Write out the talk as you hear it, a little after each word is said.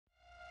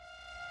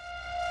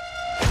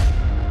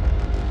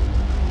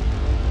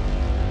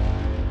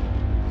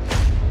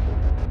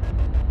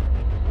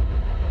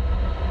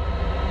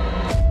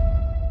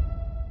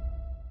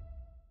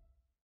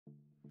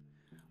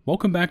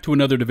Welcome back to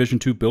another Division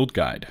 2 build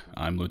guide.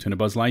 I'm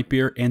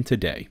LtBuzzLitebeer, and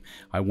today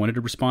I wanted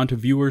to respond to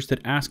viewers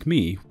that ask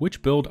me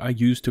which build I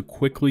use to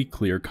quickly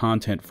clear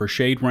content for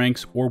shade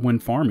ranks or when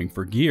farming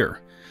for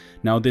gear.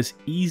 Now, this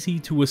easy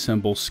to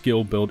assemble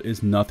skill build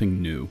is nothing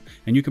new,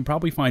 and you can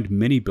probably find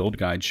many build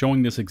guides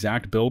showing this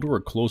exact build or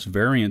a close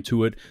variant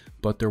to it,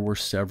 but there were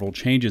several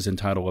changes in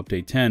Title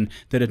Update 10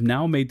 that have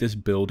now made this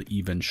build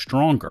even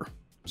stronger.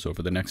 So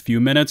for the next few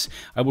minutes,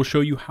 I will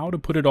show you how to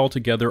put it all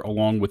together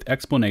along with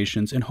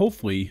explanations, and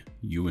hopefully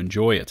you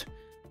enjoy it.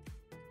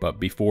 But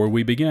before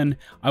we begin,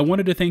 I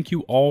wanted to thank you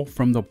all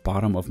from the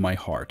bottom of my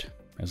heart,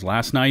 as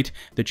last night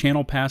the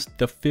channel passed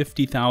the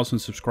 50,000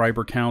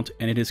 subscriber count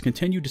and it has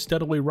continued to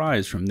steadily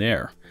rise from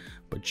there.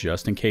 But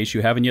just in case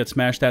you haven't yet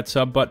smashed that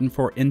sub button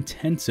for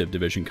intensive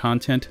Division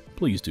content,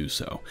 please do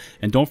so.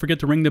 And don't forget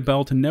to ring the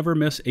bell to never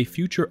miss a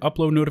future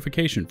upload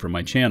notification from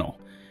my channel.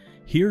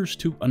 Here's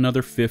to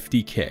another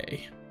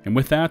 50K. And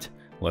with that,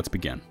 let's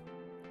begin.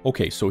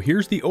 Okay, so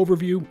here's the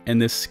overview,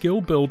 and this skill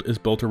build is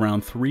built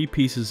around 3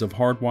 pieces of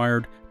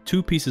hardwired,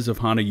 2 pieces of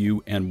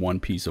Hana-U, and 1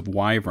 piece of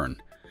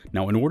Wyvern.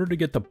 Now, in order to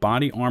get the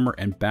body armor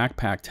and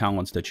backpack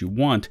talents that you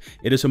want,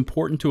 it is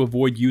important to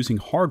avoid using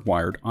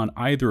hardwired on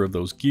either of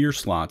those gear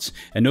slots,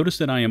 and notice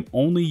that I am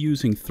only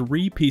using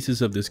 3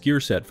 pieces of this gear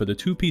set for the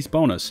 2-piece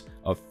bonus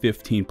of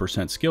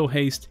 15% skill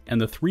haste and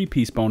the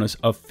 3-piece bonus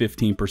of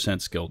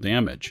 15% skill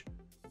damage.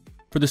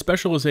 For the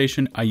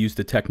specialization, I use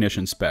the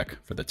Technician spec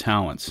for the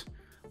talents.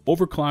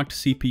 Overclocked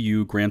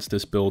CPU grants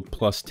this build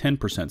plus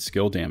 10%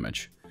 skill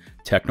damage.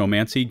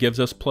 Technomancy gives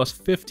us plus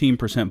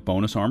 15%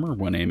 bonus armor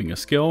when aiming a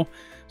skill,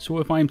 so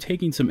if I am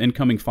taking some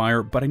incoming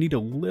fire but I need a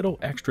little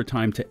extra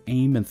time to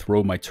aim and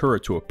throw my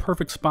turret to a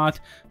perfect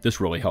spot,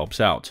 this really helps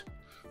out.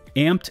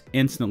 Amped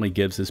instantly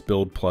gives this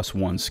build plus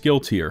 1 skill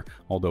tier,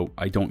 although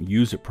I don't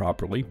use it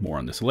properly, more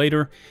on this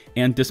later,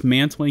 and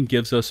Dismantling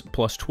gives us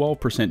plus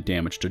 12%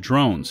 damage to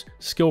drones,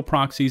 skill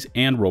proxies,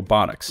 and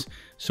robotics,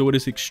 so it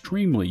is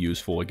extremely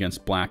useful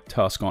against Black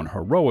Tusk on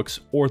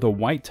heroics or the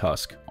White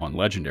Tusk on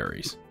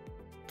legendaries.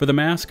 For the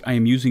mask, I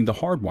am using the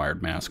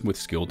hardwired mask with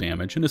skill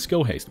damage and a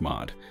skill haste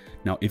mod.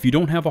 Now, if you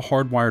don't have a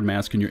hardwired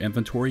mask in your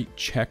inventory,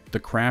 check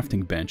the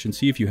crafting bench and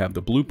see if you have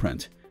the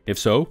blueprint. If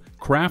so,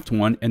 craft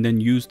one and then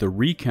use the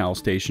recal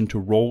station to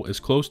roll as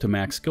close to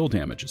max skill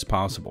damage as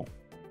possible.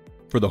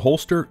 For the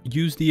holster,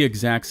 use the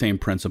exact same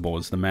principle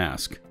as the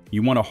mask.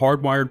 You want a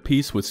hardwired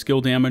piece with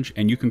skill damage,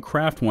 and you can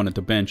craft one at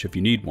the bench if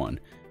you need one.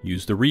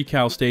 Use the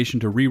recal station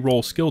to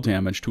re-roll skill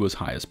damage to as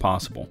high as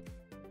possible.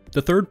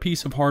 The 3rd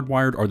piece of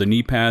hardwired are the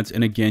knee pads,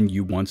 and again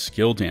you want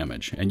skill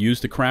damage, and use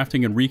the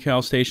crafting and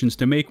recal stations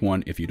to make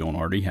one if you don't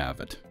already have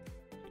it.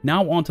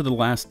 Now on to the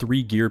last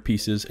 3 gear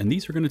pieces, and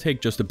these are going to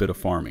take just a bit of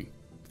farming.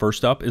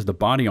 First up is the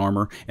body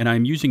armor, and I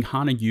am using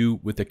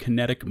Hana-U with the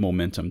Kinetic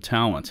Momentum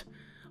talent.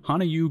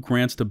 Hana-U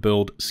grants the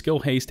build skill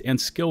haste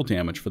and skill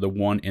damage for the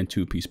 1 and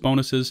 2 piece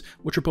bonuses,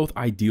 which are both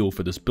ideal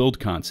for this build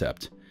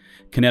concept.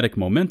 Kinetic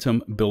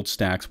Momentum builds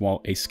stacks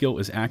while a skill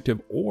is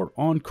active or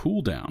on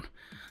cooldown.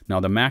 Now,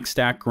 the max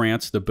stack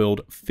grants the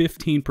build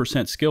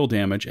 15% skill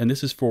damage, and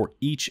this is for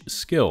each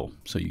skill,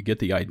 so you get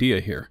the idea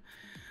here.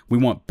 We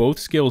want both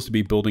skills to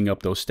be building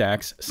up those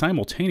stacks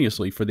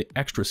simultaneously for the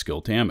extra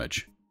skill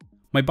damage.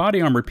 My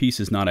body armor piece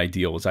is not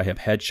ideal as I have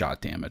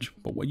headshot damage,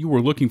 but what you were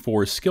looking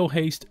for is skill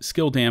haste,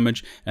 skill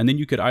damage, and then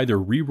you could either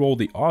re-roll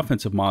the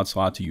offensive mod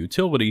slot to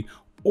utility,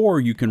 or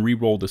you can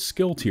re-roll the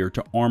skill tier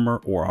to armor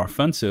or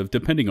offensive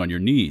depending on your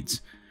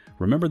needs.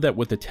 Remember that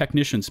with the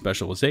Technician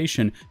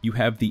specialization, you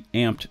have the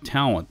Amped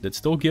talent that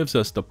still gives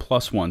us the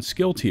plus 1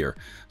 skill tier,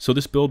 so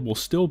this build will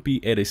still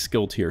be at a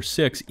skill tier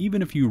 6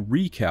 even if you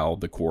recal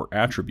the core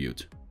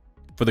attribute.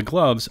 For the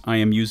gloves, I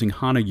am using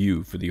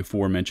Hana-U for the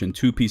aforementioned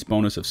 2-piece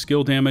bonus of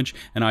skill damage,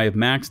 and I have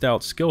maxed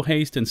out skill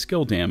haste and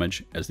skill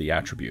damage as the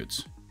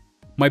attributes.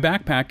 My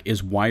backpack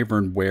is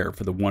Wyvern Wear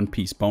for the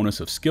 1-piece bonus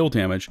of skill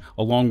damage,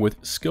 along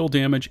with skill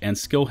damage and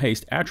skill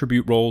haste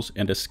attribute rolls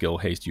and a skill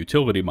haste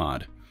utility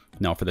mod.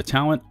 Now for the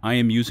talent, I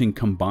am using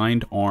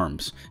Combined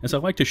Arms, as I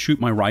like to shoot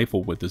my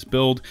rifle with this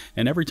build,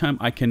 and every time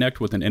I connect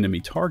with an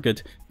enemy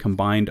target,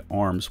 Combined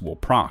Arms will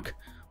proc.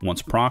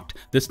 Once procced,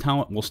 this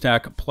talent will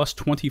stack plus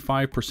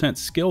 25%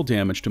 skill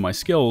damage to my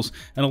skills,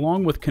 and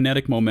along with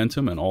kinetic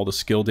momentum and all the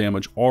skill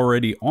damage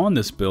already on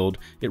this build,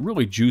 it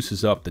really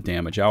juices up the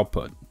damage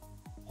output.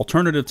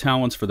 Alternative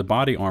talents for the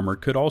body armor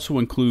could also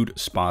include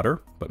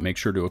Spotter, but make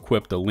sure to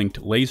equip the linked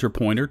laser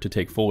pointer to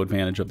take full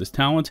advantage of this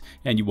talent,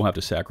 and you will have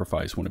to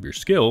sacrifice one of your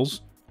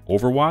skills,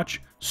 Overwatch,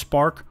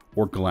 Spark,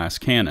 or Glass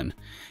Cannon.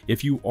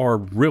 If you are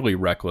really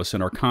reckless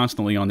and are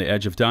constantly on the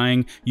edge of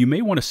dying, you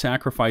may want to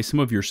sacrifice some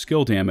of your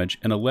skill damage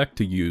and elect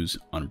to use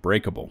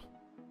Unbreakable.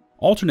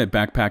 Alternate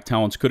backpack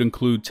talents could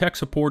include Tech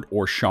Support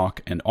or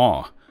Shock and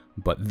Awe,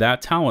 but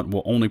that talent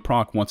will only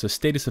proc once a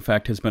status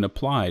effect has been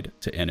applied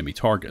to enemy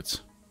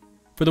targets.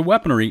 For the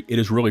weaponry, it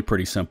is really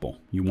pretty simple.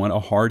 You want a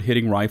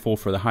hard-hitting rifle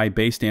for the high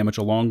base damage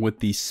along with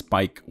the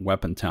Spike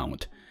weapon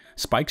talent.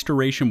 Spike's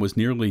duration was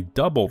nearly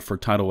doubled for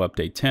Title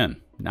Update 10,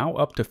 now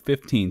up to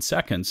 15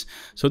 seconds,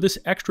 so this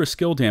extra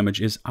skill damage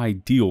is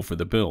ideal for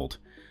the build.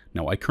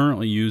 Now, I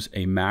currently use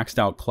a maxed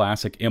out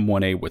classic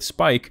M1A with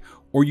spike,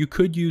 or you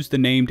could use the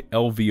named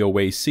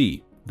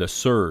lvoa-c, the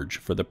Surge,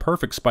 for the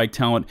perfect spike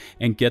talent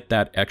and get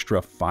that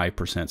extra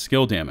 5%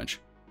 skill damage.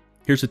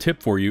 Here's a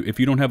tip for you: if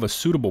you don't have a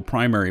suitable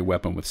primary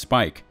weapon with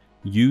spike,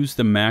 use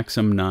the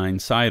Maxim 9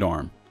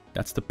 sidearm.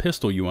 That's the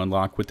pistol you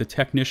unlock with the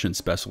Technician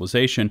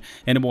specialization,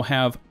 and it will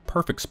have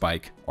perfect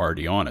spike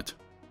already on it.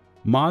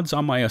 Mods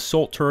on my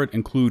assault turret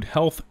include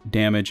health,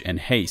 damage, and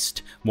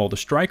haste, while the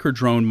striker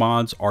drone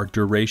mods are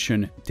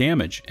duration,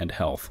 damage, and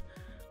health.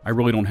 I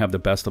really don't have the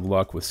best of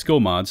luck with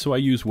skill mods, so I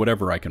use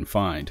whatever I can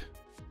find.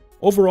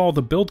 Overall,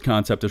 the build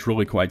concept is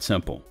really quite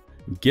simple.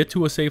 Get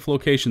to a safe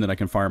location that I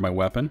can fire my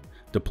weapon,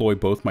 deploy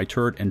both my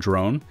turret and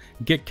drone,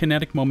 get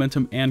kinetic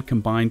momentum and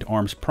combined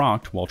arms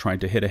procced while trying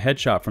to hit a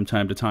headshot from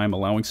time to time,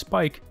 allowing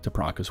spike to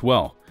proc as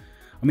well.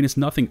 I mean, it's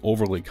nothing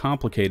overly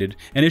complicated,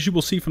 and as you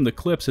will see from the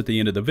clips at the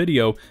end of the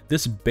video,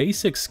 this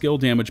basic skill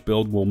damage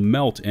build will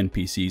melt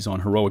NPCs on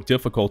heroic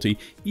difficulty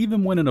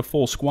even when in a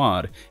full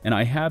squad, and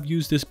I have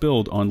used this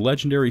build on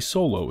legendary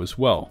solo as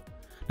well.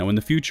 Now in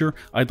the future,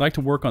 I'd like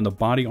to work on the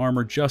body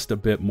armor just a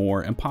bit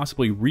more and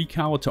possibly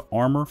recal it to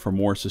armor for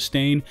more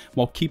sustain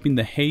while keeping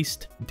the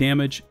haste,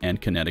 damage, and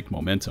kinetic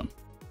momentum.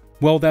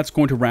 Well, that's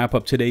going to wrap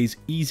up today's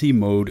easy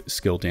mode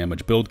skill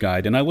damage build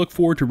guide, and I look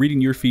forward to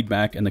reading your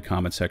feedback in the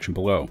comment section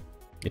below.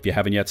 If you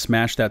haven't yet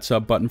smashed that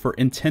sub button for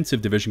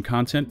intensive Division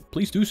content,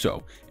 please do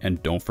so,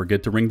 and don't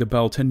forget to ring the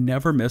bell to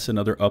never miss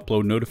another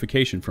upload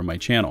notification from my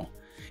channel.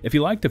 If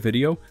you liked the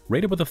video,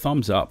 rate it with a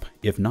thumbs up,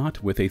 if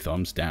not with a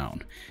thumbs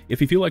down.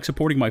 If you feel like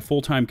supporting my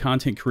full-time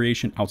content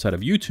creation outside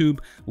of YouTube,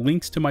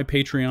 links to my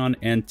Patreon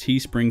and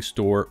Teespring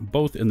store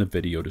both in the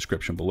video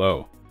description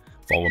below.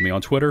 Follow me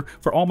on Twitter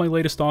for all my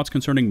latest thoughts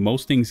concerning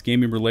most things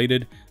gaming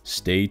related.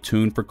 Stay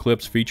tuned for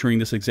clips featuring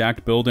this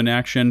exact build in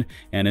action,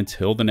 and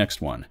until the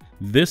next one,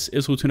 this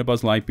is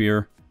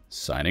LtBuzzLitebeer,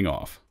 signing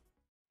off.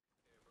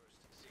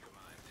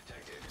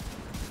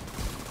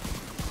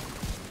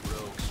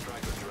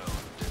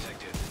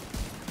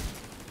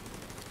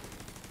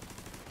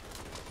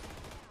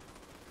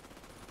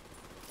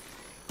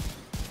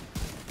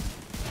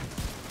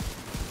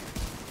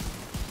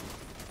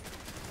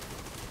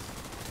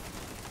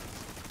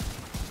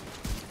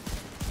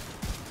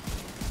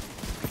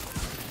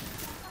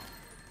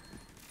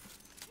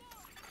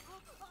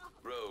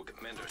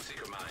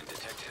 Seeker mine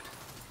detected.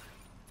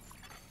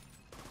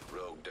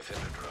 Rogue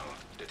defender drone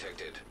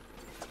detected.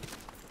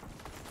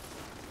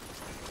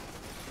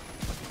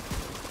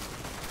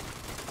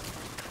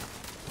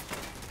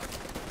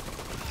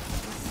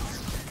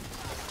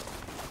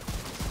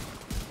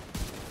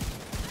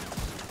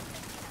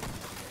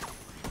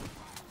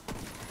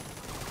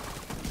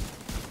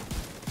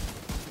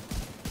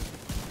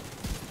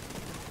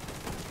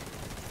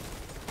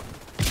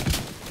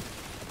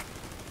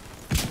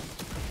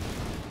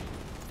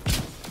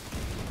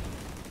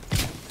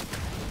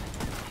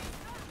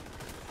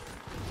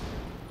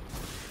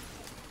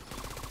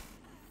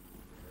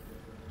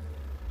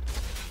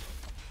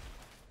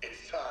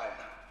 Time.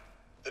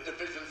 The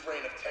Division's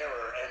reign of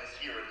terror ends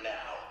here and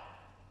now.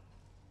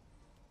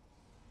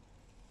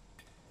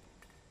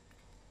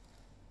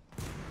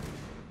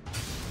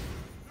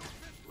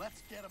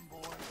 Let's get them,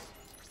 boys.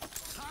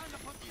 Time to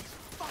put these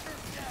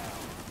fuckers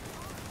down.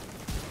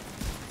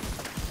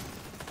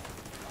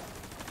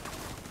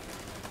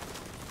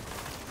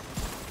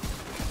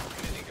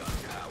 Minigun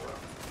power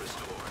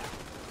restored.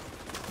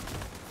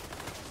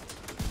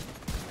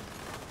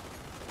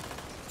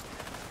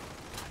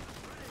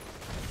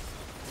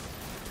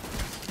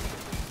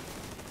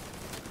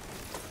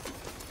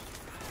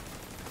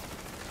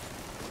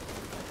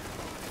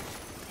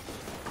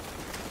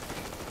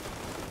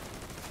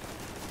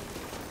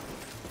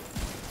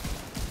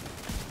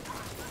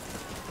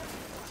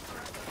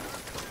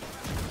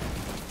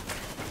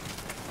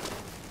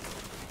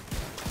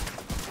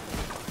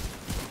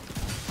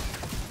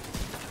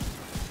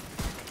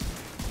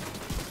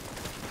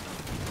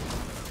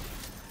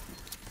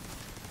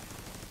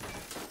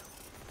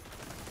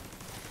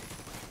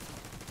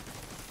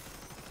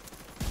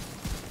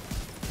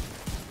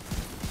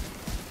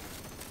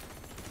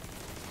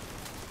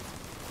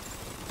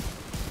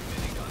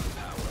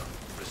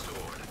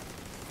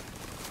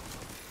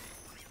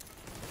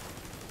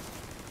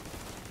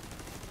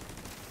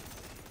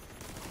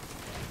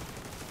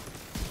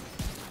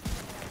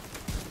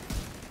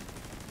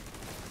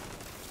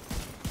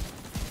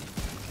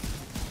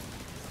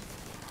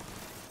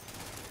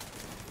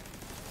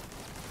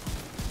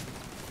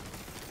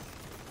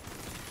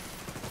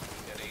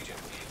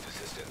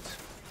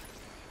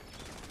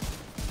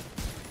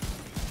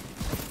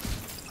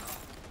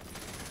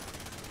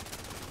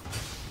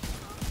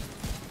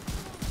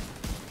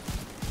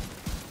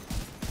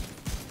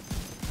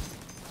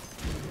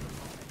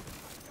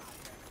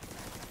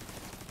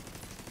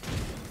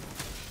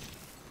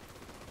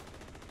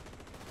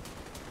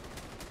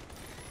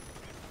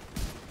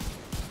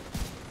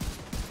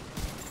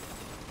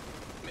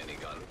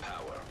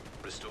 Power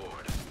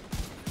restored.